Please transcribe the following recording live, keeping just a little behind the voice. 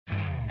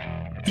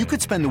You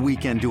could spend the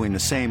weekend doing the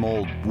same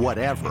old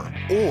whatever,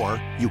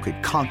 or you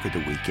could conquer the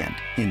weekend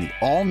in the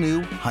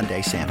all-new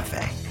Hyundai Santa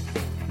Fe.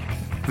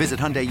 Visit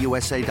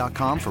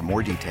HyundaiUSA.com for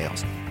more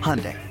details.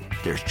 Hyundai,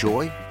 there's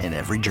joy in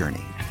every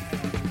journey.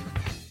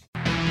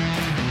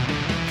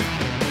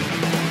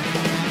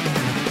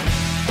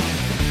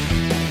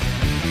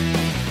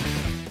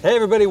 Hey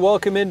everybody,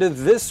 welcome into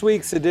this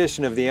week's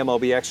edition of the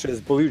MLB Extras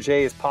Blue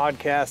Jays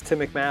podcast. Tim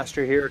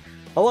McMaster here,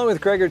 along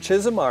with Gregor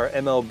Chisholm, our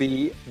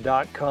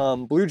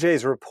MLB.com Blue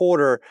Jays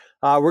reporter.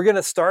 We're going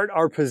to start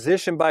our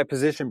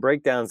position-by-position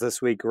breakdowns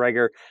this week,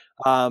 Gregor.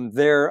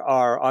 There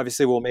are,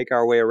 obviously, we'll make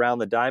our way around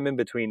the diamond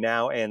between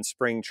now and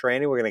spring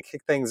training. We're going to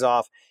kick things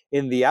off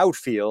in the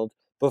outfield.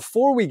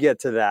 Before we get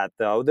to that,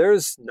 though,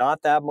 there's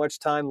not that much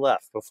time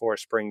left before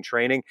spring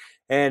training,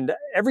 and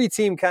every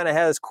team kind of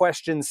has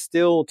questions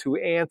still to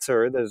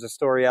answer. There's a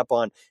story up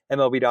on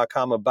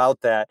MLB.com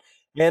about that.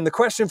 And the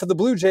question for the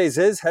Blue Jays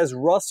is, has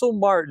Russell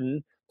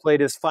Martin played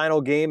his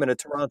final game in a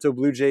Toronto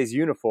Blue Jays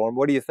uniform?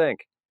 What do you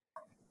think?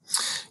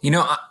 You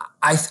know,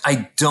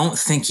 I don't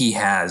think he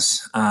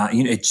has.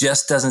 It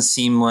just doesn't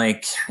seem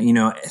like,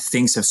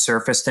 things have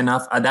surfaced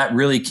enough. That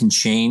really can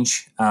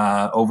change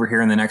over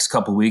here in the next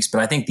couple of weeks.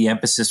 But I think the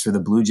emphasis for the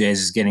Blue Jays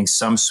is getting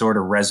some sort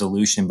of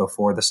resolution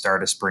before the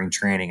start of spring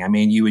training. I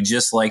mean, you would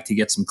just like to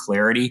get some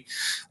clarity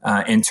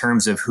in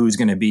terms of who's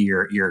going to be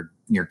your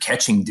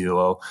catching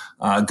duo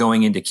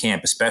going into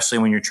camp, especially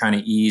when you're trying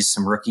to ease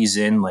some rookies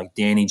in like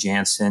Danny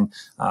Jansen,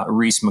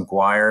 Reese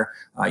McGuire.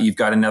 You've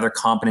got another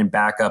competent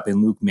backup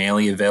in Luke Maile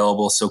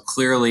available. So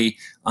clearly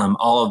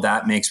all of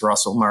that makes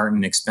Russell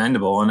Martin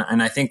expendable.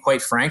 And I think,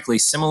 quite frankly,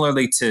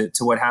 similarly to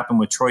what happened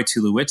with Troy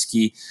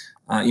Tulowitzki,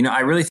 I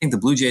really think the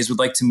Blue Jays would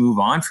like to move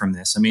on from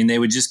this. I mean, they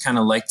would just kind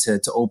of like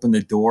to open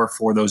the door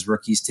for those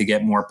rookies to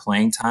get more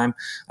playing time.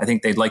 I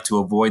think they'd like to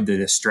avoid the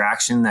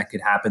distraction that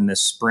could happen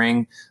this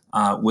spring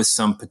with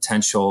some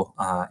potential,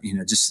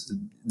 just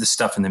the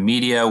stuff in the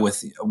media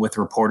with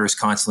reporters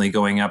constantly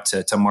going up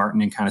to Martin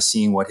and kind of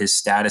seeing what his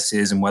status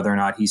is and whether or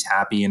not he's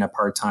happy in a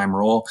part-time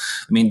role.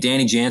 I mean,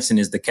 Danny Jansen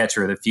is the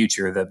catcher of the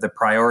future. The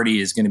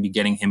priority is going to be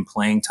getting him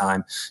playing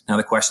time. Now,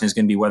 the question is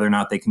going to be whether or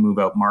not they can move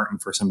out Martin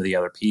for some of the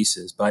other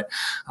pieces. But,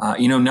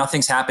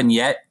 nothing's happened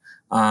yet.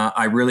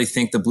 I really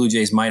think the Blue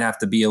Jays might have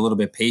to be a little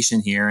bit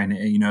patient here. And,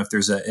 if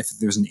there's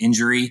an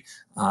injury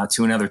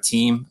to another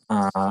team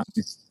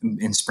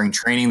in spring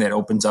training that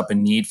opens up a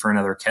need for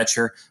another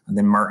catcher, and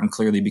then Martin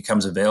clearly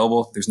becomes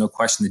available, there's no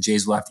question the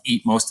Jays will have to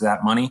eat most of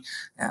that money.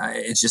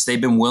 It's just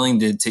they've been willing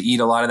to eat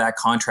a lot of that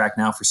contract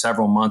now for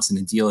several months, and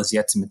the deal is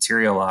yet to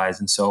materialize.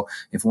 And so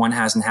if one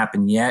hasn't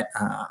happened yet,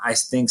 I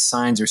think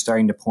signs are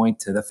starting to point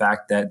to the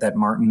fact that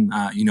Martin,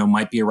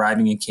 might be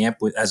arriving in camp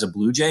as a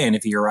Blue Jay. And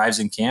if he arrives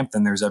in camp,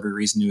 then there's every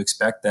reason to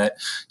expect that,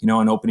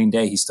 on opening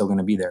day, he's still going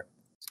to be there.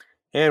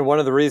 And one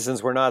of the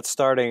reasons we're not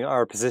starting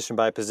our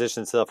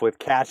position-by-position stuff with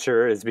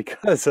catcher is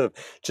because of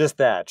just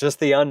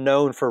the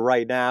unknown for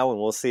right now. And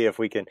we'll see if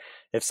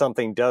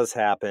something does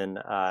happen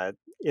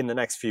in the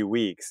next few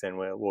weeks, and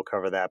we'll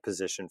cover that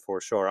position for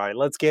sure. All right,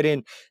 let's get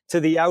into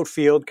the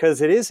outfield,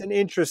 because it is an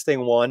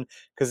interesting one,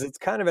 because it's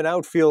kind of an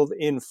outfield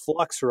in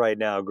flux right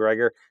now,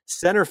 Gregor.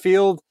 Center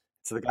field,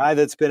 it's the guy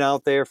that's been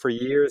out there for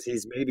years.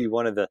 He's maybe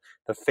one of the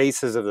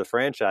faces of the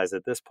franchise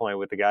at this point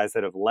with the guys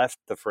that have left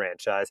the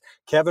franchise.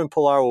 Kevin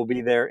Pillar will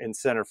be there in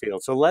center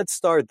field. So let's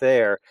start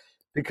there,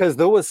 because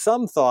there was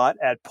some thought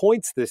at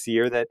points this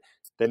year that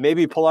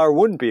maybe Pillar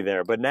wouldn't be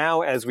there. But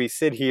now, as we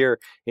sit here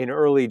in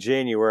early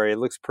January, it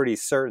looks pretty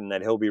certain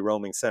that he'll be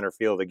roaming center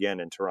field again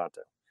in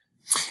Toronto.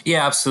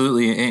 Yeah,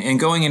 absolutely. And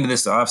going into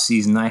this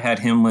offseason, I had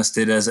him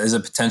listed as a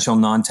potential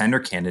non-tender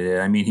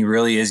candidate. I mean, he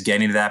really is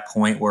getting to that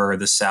point where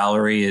the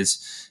salary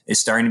is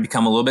starting to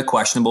become a little bit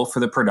questionable for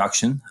the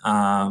production.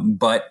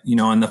 But,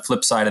 on the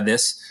flip side of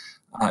this,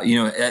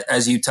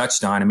 as you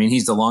touched on, I mean,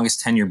 he's the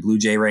longest tenured Blue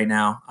Jay right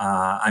now.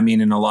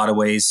 In a lot of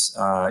ways,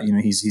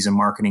 he's a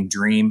marketing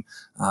dream.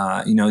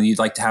 You'd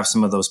like to have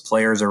some of those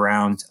players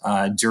around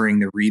during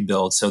the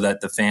rebuild so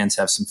that the fans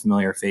have some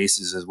familiar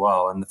faces as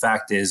well. And the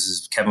fact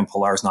is Kevin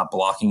Pillar is not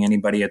blocking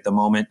anybody at the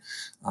moment.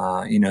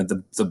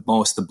 The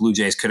most the Blue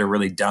Jays could have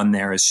really done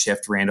there is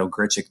shift Randal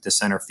Grichuk to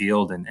center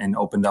field and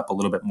opened up a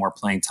little bit more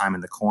playing time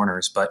in the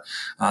corners. But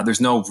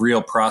there's no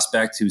real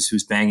prospect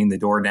who's banging the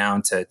door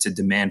down to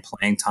demand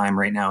playing time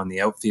right now in the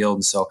outfield.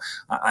 And so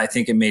I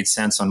think it made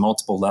sense on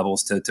multiple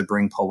levels to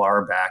bring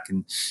Pillar back.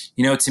 And,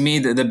 to me,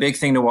 the big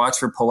thing to watch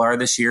for Pillar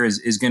this year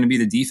is going to be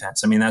the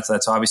defense. I mean,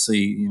 that's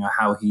obviously,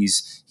 how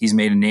he's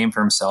made a name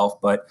for himself.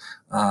 But,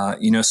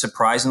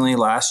 surprisingly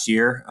last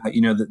year,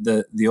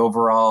 the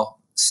overall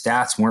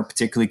stats weren't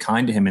particularly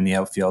kind to him in the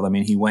outfield. I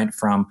mean, he went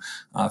from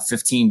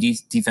 15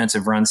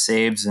 defensive run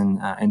saves in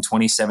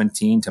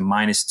 2017 to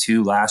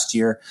 -2 last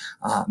year.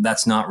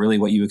 That's not really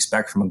what you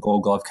expect from a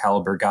Gold Glove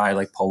caliber guy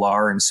like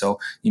Pillar. And so,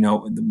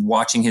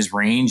 watching his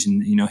range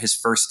and, his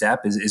first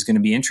step is going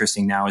to be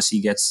interesting now as he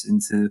gets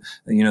into,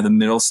 the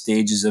middle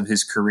stages of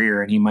his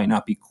career. And he might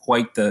not be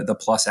quite the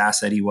plus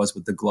asset he was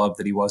with the glove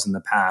that he was in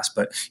the past.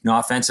 But,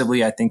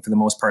 offensively, I think for the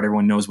most part,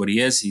 everyone knows what he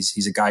is.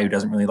 He's a guy who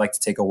doesn't really like to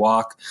take a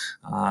walk.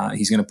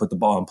 He's going to put the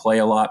ball in play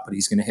a lot, but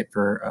he's going to hit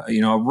for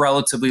a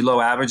relatively low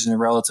average and a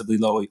relatively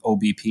low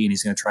OBP, and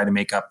he's going to try to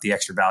make up the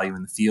extra value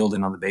in the field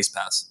and on the base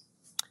pass.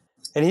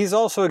 And he's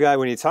also a guy,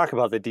 when you talk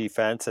about the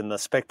defense and the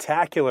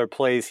spectacular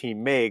plays he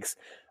makes,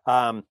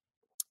 from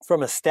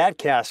a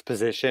StatCast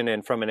position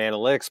and from an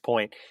analytics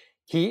point,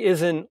 he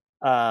isn't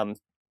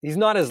he's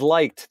not as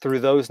liked through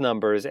those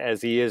numbers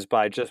as he is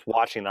by just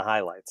watching the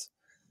highlights.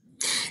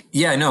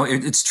 Yeah, no,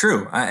 it's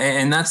true.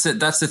 And that's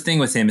the thing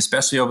with him,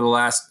 especially over the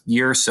last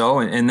year or so.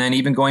 And then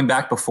even going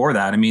back before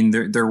that, I mean,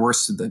 there were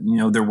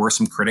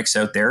some critics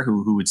out there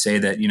who would say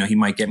that, he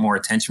might get more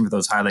attention for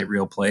those highlight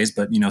reel plays,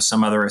 but,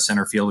 some other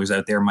center fielders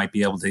out there might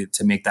be able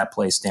to make that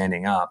play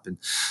standing up. And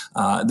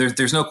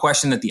there's no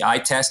question that the eye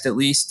test, at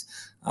least,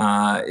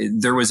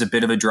 there was a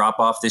bit of a drop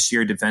off this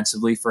year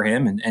defensively for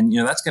him. And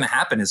that's going to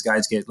happen as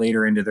guys get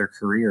later into their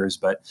careers.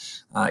 But,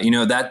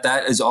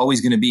 that is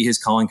always going to be his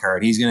calling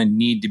card. He's going to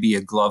need to be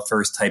a glove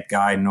first type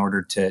guy in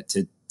order to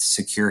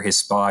secure his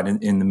spot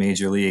in the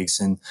major leagues.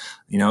 And,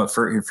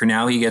 for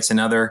now, he gets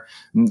another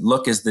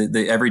look as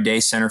the everyday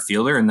center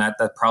fielder, and that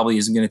probably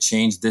isn't going to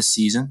change this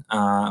season.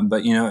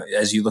 But,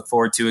 as you look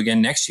forward to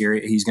again next year,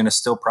 he's going to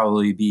still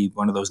probably be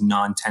one of those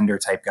non-tender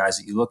type guys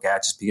that you look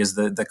at, just because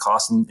the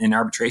cost in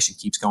arbitration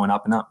keeps going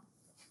up and up.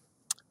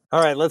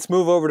 All right, let's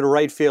move over to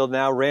right field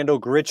now. Randal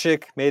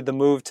Grichuk made the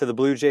move to the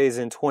Blue Jays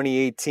in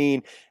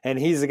 2018, and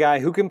he's a guy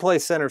who can play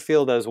center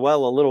field as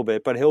well a little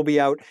bit, but he'll be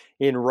out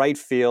in right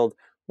field.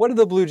 What do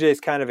the Blue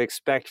Jays kind of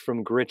expect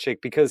from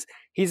Grichuk? Because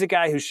he's a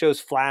guy who shows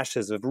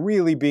flashes of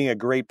really being a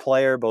great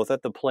player, both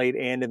at the plate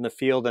and in the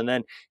field, and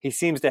then he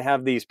seems to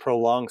have these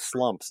prolonged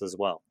slumps as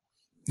well.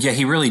 Yeah,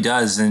 he really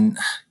does. And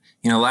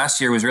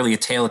last year was really a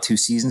tale of two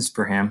seasons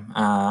for him.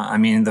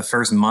 The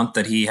first month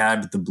that he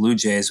had with the Blue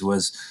Jays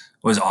was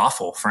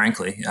awful,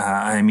 frankly.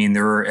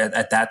 There were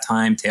at that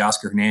time,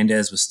 Teoscar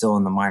Hernandez was still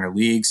in the minor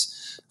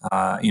leagues.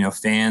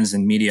 Fans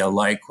and media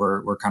alike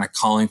were kind of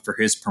calling for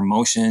his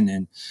promotion.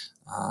 And,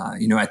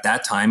 at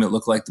that time, it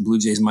looked like the Blue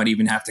Jays might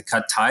even have to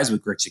cut ties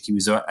with Grichuk. He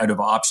was out of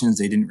options.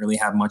 They didn't really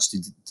have much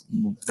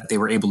that they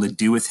were able to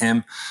do with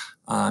him.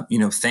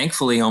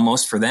 Thankfully,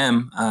 almost for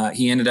them,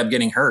 he ended up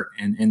getting hurt,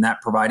 and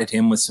that provided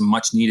him with some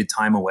much needed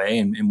time away.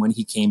 And when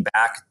he came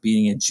back,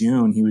 being in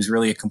June, he was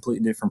really a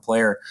completely different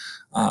player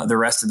the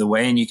rest of the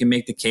way. And you can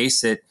make the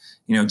case that,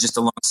 just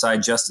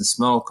alongside Justin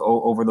Smoak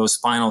over those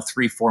final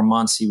 3-4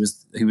 months, he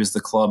was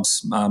the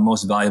club's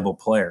most valuable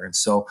player. And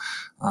so,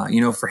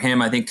 for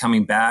him, I think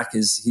coming back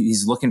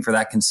he's looking for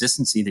that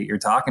consistency that you're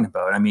talking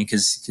about.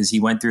 Because he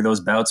went through those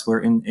bouts where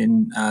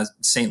in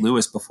St.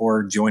 Louis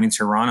before joining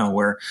Toronto,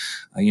 where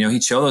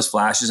he'd show those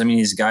flashes.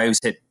 He's a guy who's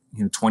hit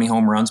 20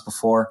 home runs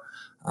before.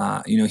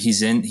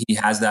 He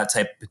has that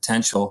type of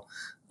potential.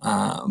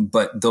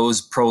 But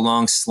those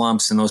prolonged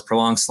slumps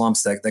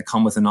that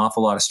come with an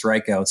awful lot of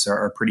strikeouts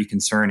are pretty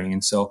concerning.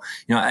 And so,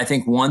 I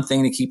think one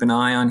thing to keep an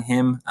eye on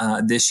him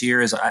this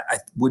year is I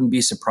wouldn't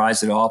be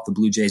surprised at all if the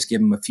Blue Jays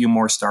give him a few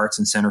more starts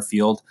in center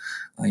field.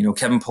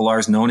 Kevin Pillar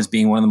is known as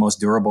being one of the most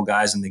durable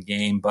guys in the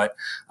game, but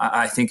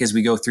I think as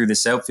we go through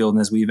this outfield and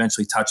as we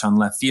eventually touch on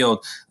left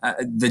field,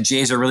 the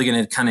Jays are really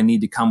going to kind of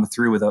need to come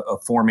through with a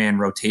four-man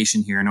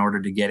rotation here in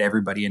order to get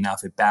everybody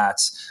enough at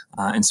bats.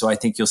 And so I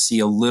think you'll see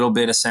a little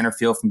bit of center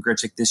field from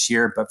Grichuk this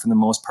year, but for the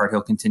most part,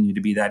 he'll continue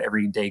to be that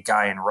everyday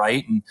guy in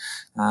right. And,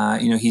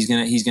 he's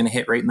going to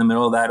hit right in the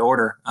middle of that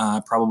order,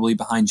 probably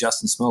behind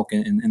Justin Smoak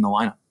in the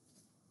lineup.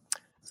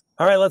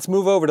 All right, let's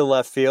move over to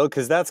left field,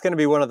 because that's going to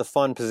be one of the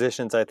fun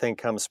positions, I think,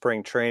 come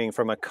spring training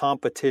from a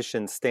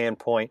competition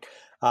standpoint.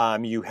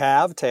 You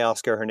have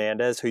Teoscar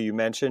Hernandez, who you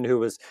mentioned, who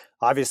was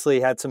obviously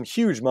had some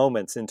huge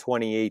moments in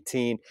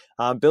 2018.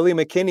 Billy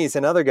McKinney's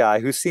another guy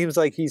who seems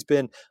like he's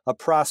been a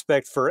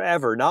prospect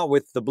forever, not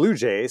with the Blue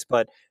Jays,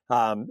 but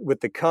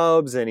with the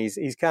Cubs, and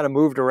he's kind of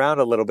moved around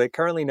a little bit.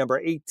 Currently number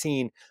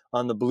 18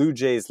 on the Blue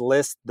Jays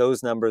list.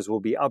 Those numbers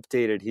will be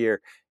updated here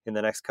in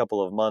the next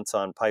couple of months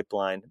on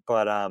Pipeline.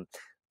 But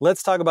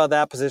let's talk about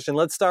that position.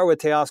 Let's start with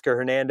Teoscar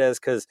Hernandez,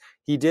 because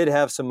he did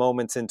have some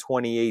moments in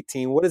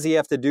 2018. What does he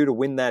have to do to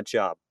win that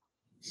job?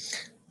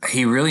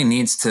 He really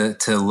needs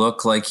to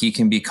look like he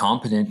can be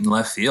competent in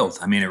left field.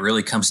 It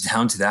really comes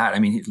down to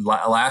that.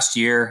 Last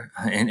year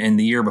and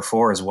the year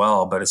before as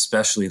well, but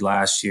especially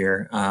last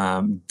year,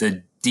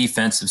 the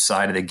defensive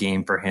side of the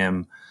game for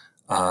him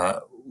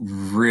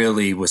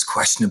really was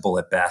questionable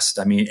at best.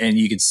 And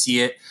you could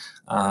see it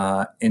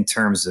in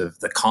terms of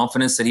the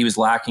confidence that he was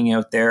lacking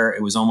out there.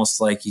 It was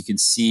almost like you could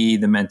see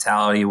the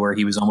mentality where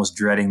he was almost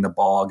dreading the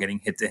ball getting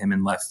hit to him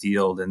in left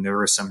field. And there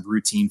were some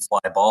routine fly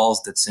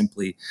balls that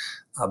simply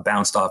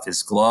bounced off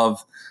his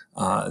glove.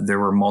 There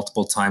were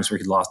multiple times where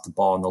he lost the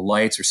ball in the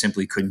lights or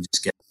simply couldn't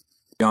just get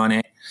on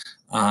it.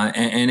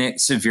 and it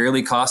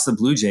severely cost the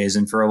Blue Jays.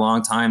 And for a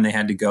long time, they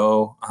had to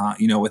go,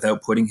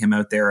 without putting him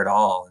out there at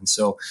all. And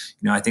so,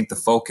 I think the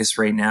focus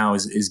right now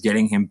is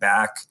getting him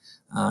back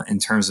in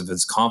terms of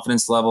his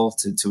confidence level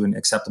to an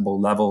acceptable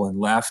level in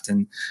left.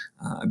 And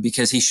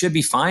because he should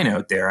be fine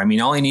out there. I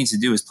mean, all he needs to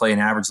do is play an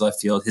average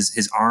left field.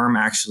 His arm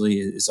actually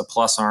is a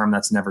plus arm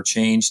that's never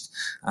changed.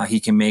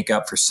 He can make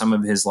up for some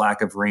of his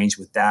lack of range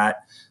with that.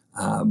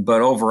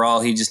 But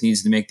overall, he just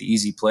needs to make the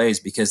easy plays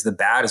because the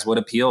bat is what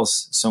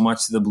appeals so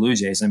much to the Blue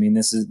Jays. I mean,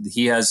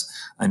 he has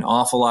an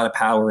awful lot of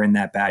power in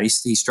that bat. He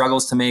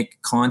struggles to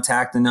make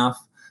contact enough.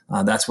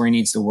 That's where he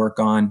needs to work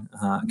on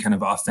kind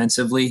of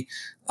offensively.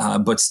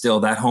 But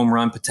still, that home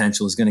run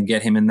potential is going to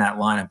get him in that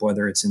lineup,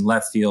 whether it's in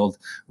left field,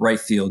 right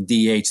field,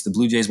 DH. The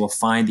Blue Jays will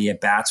find the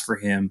at-bats for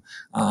him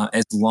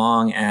as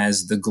long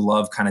as the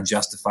glove kind of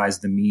justifies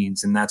the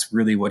means. And that's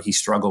really what he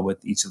struggled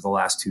with each of the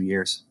last 2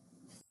 years.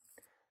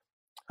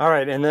 All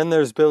right, and then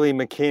there's Billy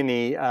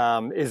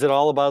McKinney. Is it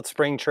all about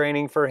spring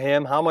training for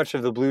him? How much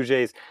of the Blue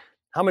Jays,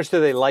 how much do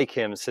they like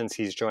him since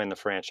he's joined the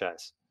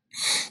franchise?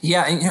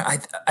 Yeah,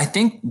 and, I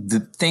think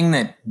the thing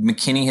that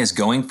McKinney has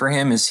going for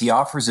him is he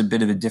offers a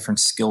bit of a different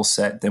skill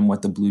set than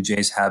what the Blue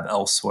Jays have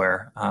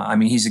elsewhere. I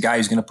mean, he's a guy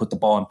who's going to put the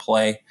ball in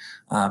play.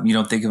 You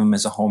don't think of him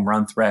as a home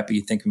run threat, but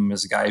you think of him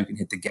as a guy who can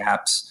hit the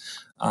gaps,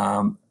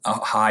 a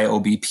high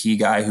OBP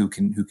guy who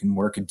can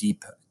work a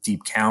deep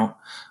count.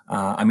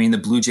 I mean, the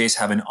Blue Jays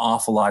have an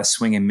awful lot of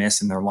swing and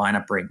miss in their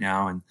lineup right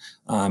now. And,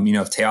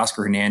 if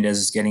Teoscar Hernandez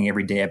is getting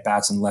every day at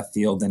bats in left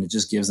field, then it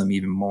just gives them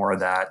even more of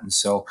that. And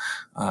so,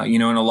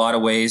 in a lot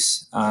of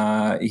ways,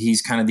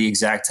 he's kind of the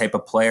exact type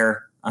of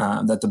player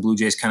that the Blue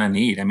Jays kind of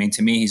need. I mean,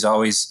 to me, he's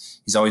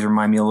always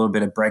reminded me a little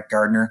bit of Brett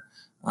Gardner,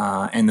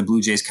 and the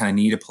Blue Jays kind of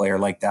need a player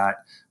like that.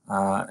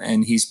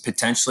 And he's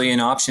potentially an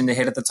option to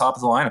hit at the top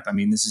of the lineup. I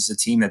mean, this is a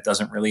team that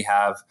doesn't really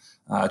have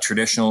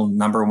traditional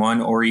number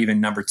one or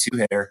even number two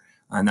hitter.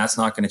 And that's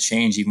not going to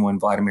change even when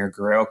Vladimir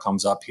Guerrero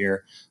comes up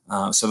here.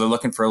 So they're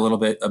looking for a little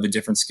bit of a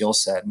different skill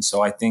set. And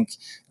so I think,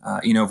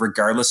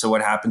 regardless of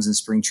what happens in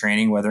spring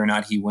training, whether or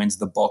not he wins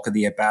the bulk of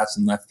the at-bats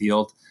in left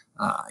field,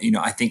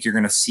 I think you're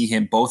going to see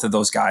both of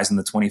those guys in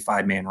the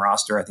 25-man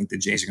roster. I think the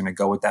Jays are going to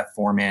go with that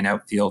 4-man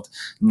outfield.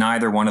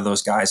 Neither one of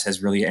those guys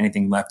has really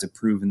anything left to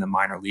prove in the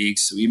minor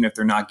leagues. So even if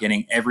they're not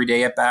getting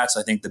everyday at-bats,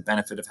 I think the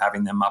benefit of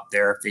having them up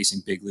there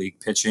facing big league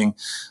pitching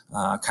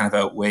kind of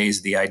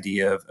outweighs the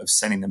idea of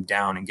sending them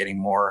down and getting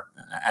more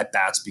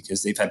at-bats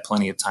because they've had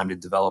plenty of time to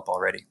develop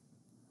already.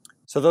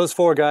 So those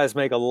 4 guys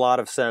make a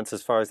lot of sense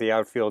as far as the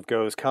outfield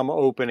goes come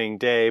opening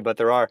day, but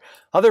there are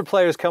other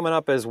players coming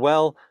up as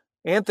well.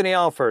 Anthony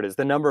Alford is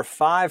the number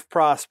 5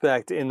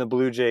 prospect in the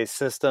Blue Jays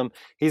system.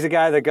 He's a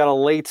guy that got a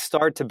late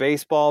start to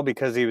baseball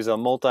because he was a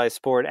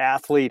multi-sport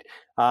athlete.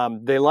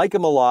 They like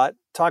him a lot.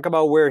 Talk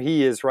about where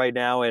he is right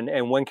now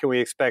and when can we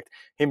expect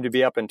him to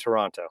be up in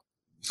Toronto?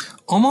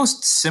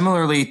 Almost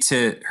similarly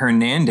to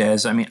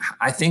Hernandez, I mean,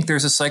 I think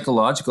there's a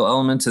psychological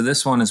element to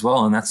this one as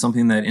well, and that's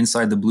something that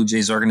inside the Blue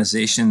Jays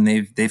organization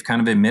they've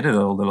kind of admitted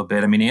a little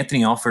bit. I mean,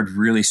 Anthony Alford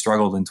really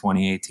struggled in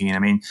 2018. I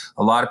mean,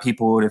 a lot of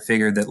people would have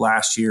figured that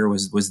last year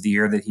was the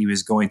year that he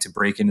was going to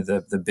break into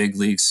the big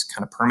leagues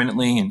kind of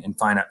permanently and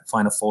find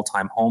a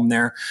full-time home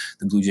there.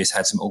 The Blue Jays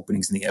had some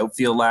openings in the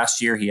outfield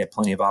last year. He had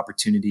plenty of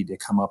opportunity to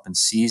come up and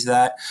seize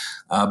that,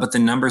 but the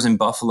numbers in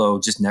Buffalo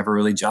just never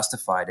really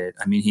justified it.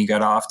 I mean, he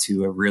got off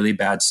to a really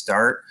bad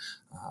start.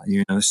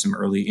 There's some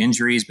early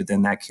injuries, but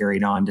then that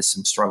carried on to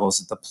some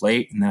struggles at the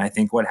plate. And then I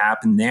think what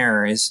happened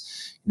there is,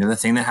 the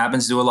thing that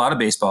happens to a lot of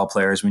baseball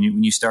players when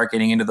you start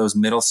getting into those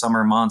middle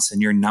summer months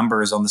and your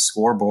numbers on the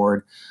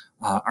scoreboard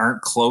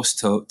aren't close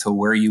to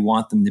where you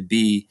want them to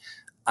be,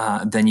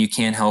 then you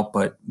can't help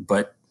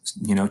but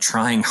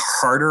trying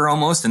harder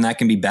almost. And that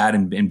can be bad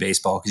in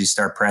baseball because you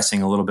start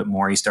pressing a little bit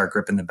more, you start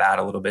gripping the bat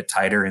a little bit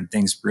tighter and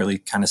things really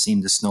kind of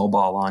seem to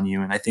snowball on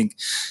you. And I think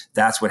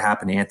that's what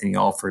happened to Anthony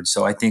Alford.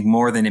 So I think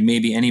more than it may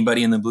be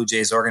anybody in the Blue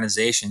Jays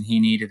organization, he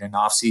needed an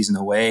offseason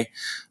away,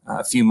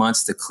 a few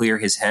months to clear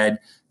his head,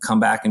 come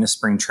back into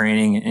spring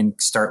training and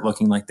start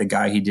looking like the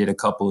guy he did a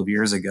couple of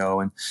years ago.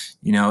 And,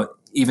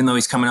 even though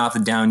he's coming off a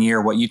down year,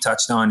 what you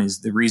touched on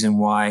is the reason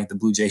why the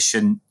Blue Jays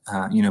shouldn't,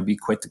 be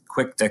quick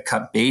to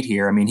cut bait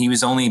here. I mean, he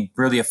was only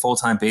really a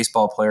full-time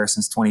baseball player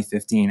since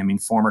 2015. I mean,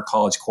 former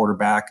college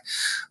quarterback.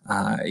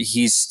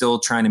 He's still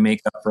trying to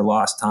make up for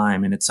lost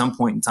time. And at some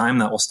point in time,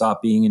 that will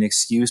stop being an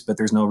excuse, but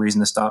there's no reason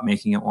to stop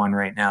making it one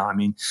right now. I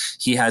mean,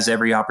 he has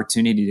every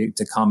opportunity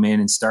to come in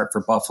and start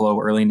for Buffalo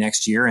early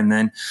next year. And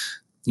then,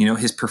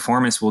 his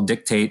performance will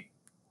dictate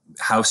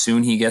how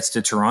soon he gets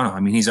to Toronto. I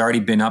mean, he's already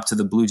been up to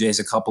the Blue Jays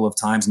a couple of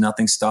times.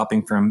 Nothing's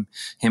stopping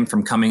him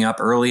from coming up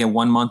early and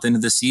 1 month into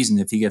the season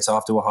if he gets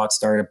off to a hot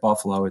start at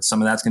Buffalo.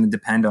 Some of that's going to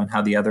depend on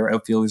how the other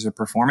outfielders are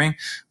performing,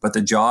 but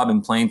the job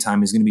and playing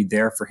time is going to be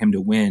there for him to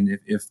win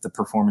if the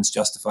performance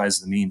justifies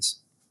the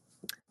means.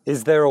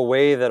 Is there a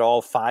way that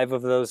all 5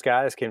 of those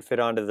guys can fit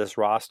onto this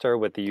roster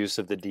with the use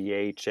of the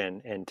DH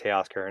and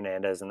Teoscar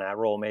Hernandez in that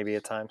role maybe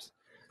at times?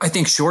 I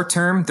think short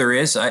term there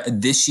is.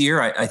 This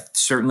year, I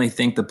certainly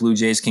think the Blue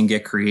Jays can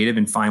get creative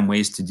and find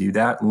ways to do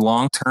that.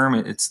 Long term,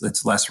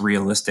 it's less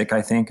realistic,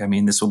 I think. I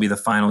mean, this will be the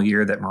final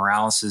year that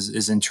Morales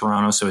is in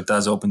Toronto, so it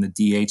does open the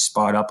DH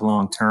spot up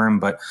long term.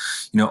 But,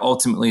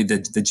 ultimately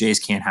the Jays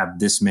can't have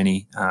this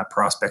many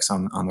prospects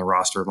on the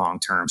roster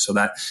long term. So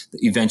that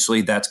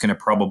eventually that's going to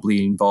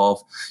probably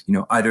involve,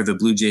 either the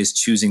Blue Jays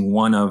choosing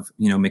one of,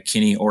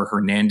 McKinney or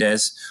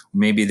Hernandez.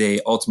 Maybe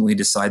they ultimately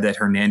decide that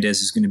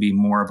Hernandez is going to be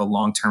more of a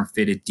long-term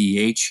fitted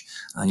DH.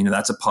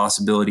 That's a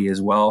possibility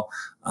as well.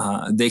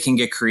 They can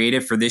get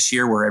creative for this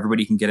year where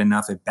everybody can get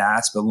enough at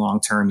bats, but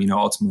long term,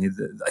 ultimately,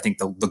 I think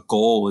the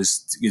goal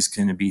is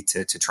going to be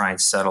to try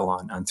and settle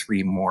on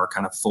 3 more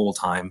kind of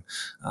full-time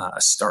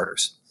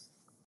starters.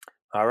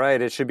 All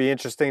right, it should be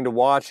interesting to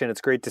watch, and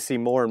it's great to see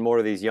more and more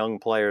of these young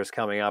players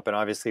coming up. And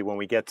obviously, when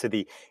we get to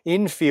the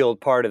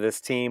infield part of this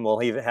team, we'll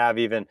have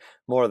even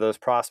more of those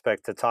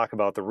prospects to talk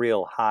about, the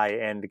real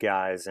high-end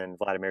guys, and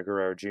Vladimir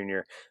Guerrero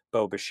Jr.,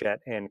 Bo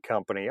Bichette, and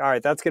company. All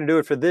right, that's going to do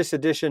it for this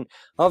edition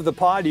of the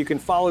pod. You can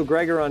follow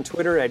Gregor on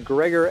Twitter at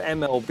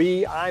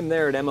GregorMLB. I'm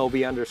there at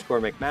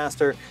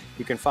MLB_McMaster.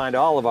 You can find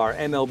all of our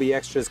MLB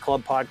Extras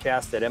Club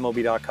podcasts at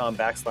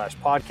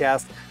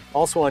MLB.com/podcast.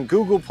 Also on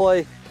Google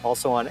Play,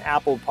 also on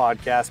Apple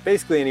Podcasts.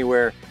 Basically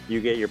anywhere you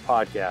get your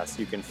podcasts,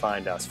 you can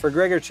find us. For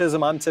Gregor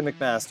Chisholm, I'm Tim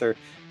McMaster.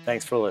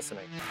 Thanks for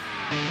listening.